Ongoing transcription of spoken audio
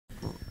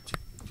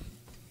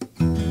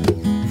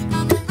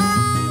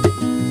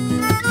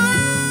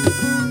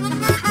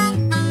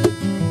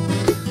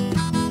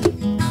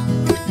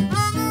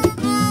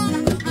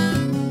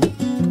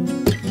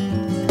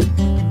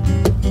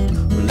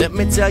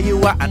you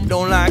why I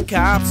don't like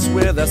cops.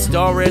 Where the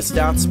story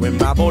starts when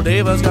my boy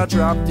Davis got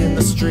dropped in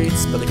the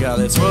streets, but the guy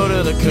that's throw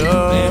to the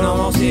curb and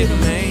almost hit the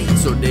main.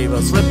 So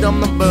Davis slipped on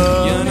the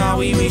bus, you know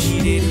we wish he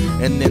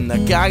didn't. and then the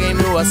guy came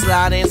to a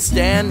sliding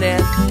stand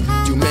and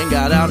two men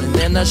got out and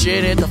then the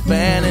shit hit the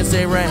fan as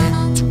they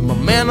ran to my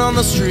man on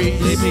the street.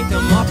 They picked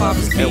him up off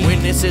his feet, and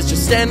witnesses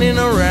just standing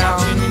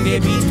around.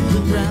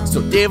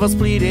 So Davis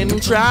pleaded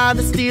and tried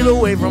to steal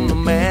away from the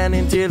man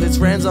until his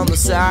friends on the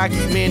side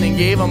came in and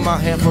gave him a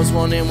hand. First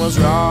one in was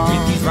wrong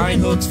with these right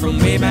hooks from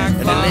way back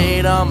and far. they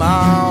laid him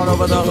out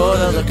over the hood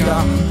of the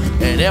car,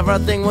 and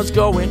everything was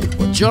going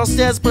well, just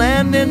as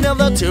planned until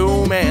the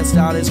two men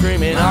started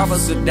screaming,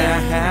 "Officer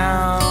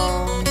down!"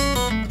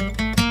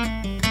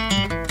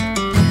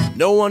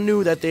 No one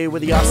knew that they were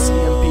the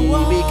RCMP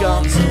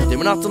because they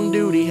were not on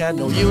duty, had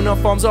no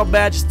uniforms or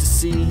badges to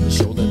see to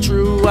show the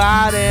true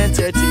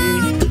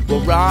identity. Well,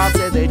 Rob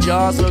said they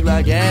just look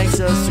like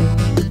gangsters too,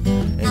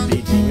 and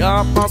beating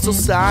up on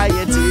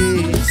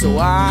society. So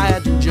I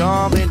had to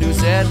jump in to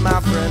set my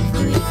friend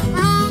free.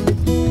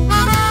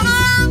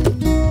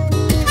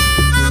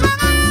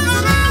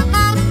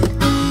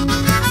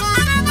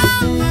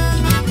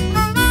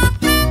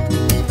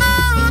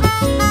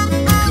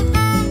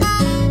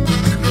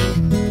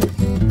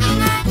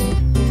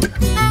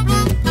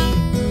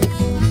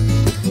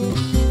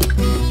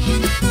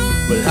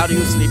 How do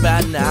you sleep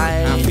at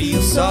night? I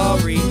feel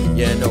sorry.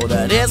 You know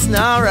that it's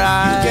not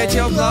right. You get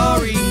your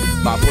glory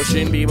by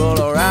pushing people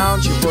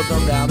around, you put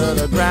them down to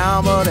the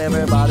ground. But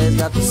everybody's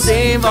got the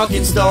same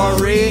fucking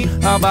story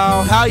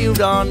about how you've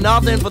done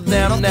nothing for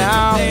them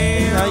now.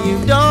 Now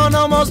you've done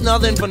almost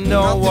nothing for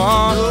no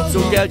one. So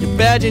get your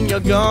badge and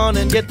your gun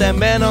and get that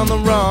man on the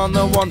run,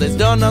 the one that's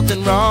done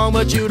nothing wrong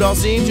but you don't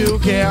seem to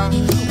care.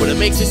 Well, it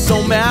makes me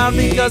so mad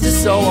because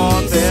it's so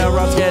unfair.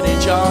 I'm getting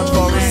charged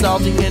for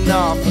assaulting an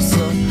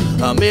officer.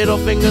 A middle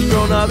finger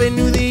thrown up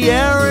into the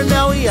air, and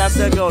now he has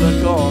to go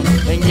to court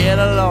and get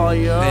a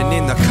lawyer. And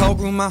in the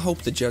courtroom, I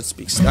hope the judge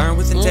speaks stern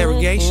with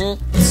interrogation.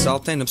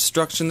 Assault and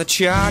obstruction, the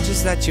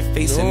charges that you're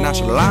facing. I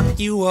should lock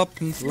you up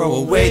and throw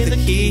away the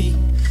key.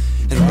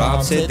 And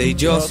Rob said they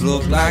just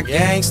look like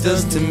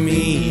gangsters to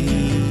me.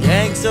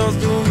 Gangsters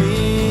to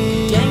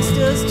me.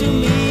 Gangsters to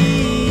me.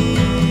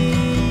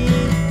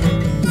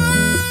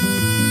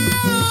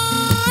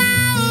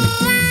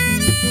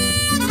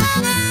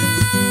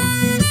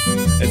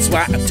 That's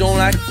why I don't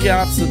like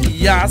cops or the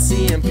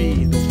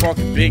RCMP. Those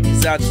fucking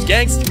biggies are just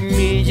gangsters to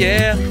me,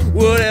 yeah.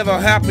 Whatever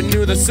happened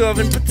to the serve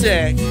and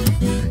protect?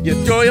 You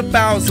throw your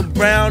powers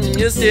around and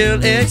you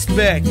still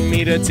expect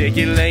me to take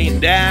you laying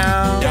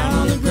down. Down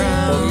on the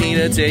ground. For me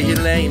to take you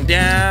laying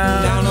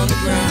down. Down on the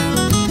ground.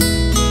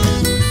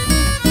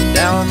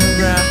 Down on the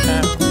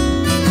ground.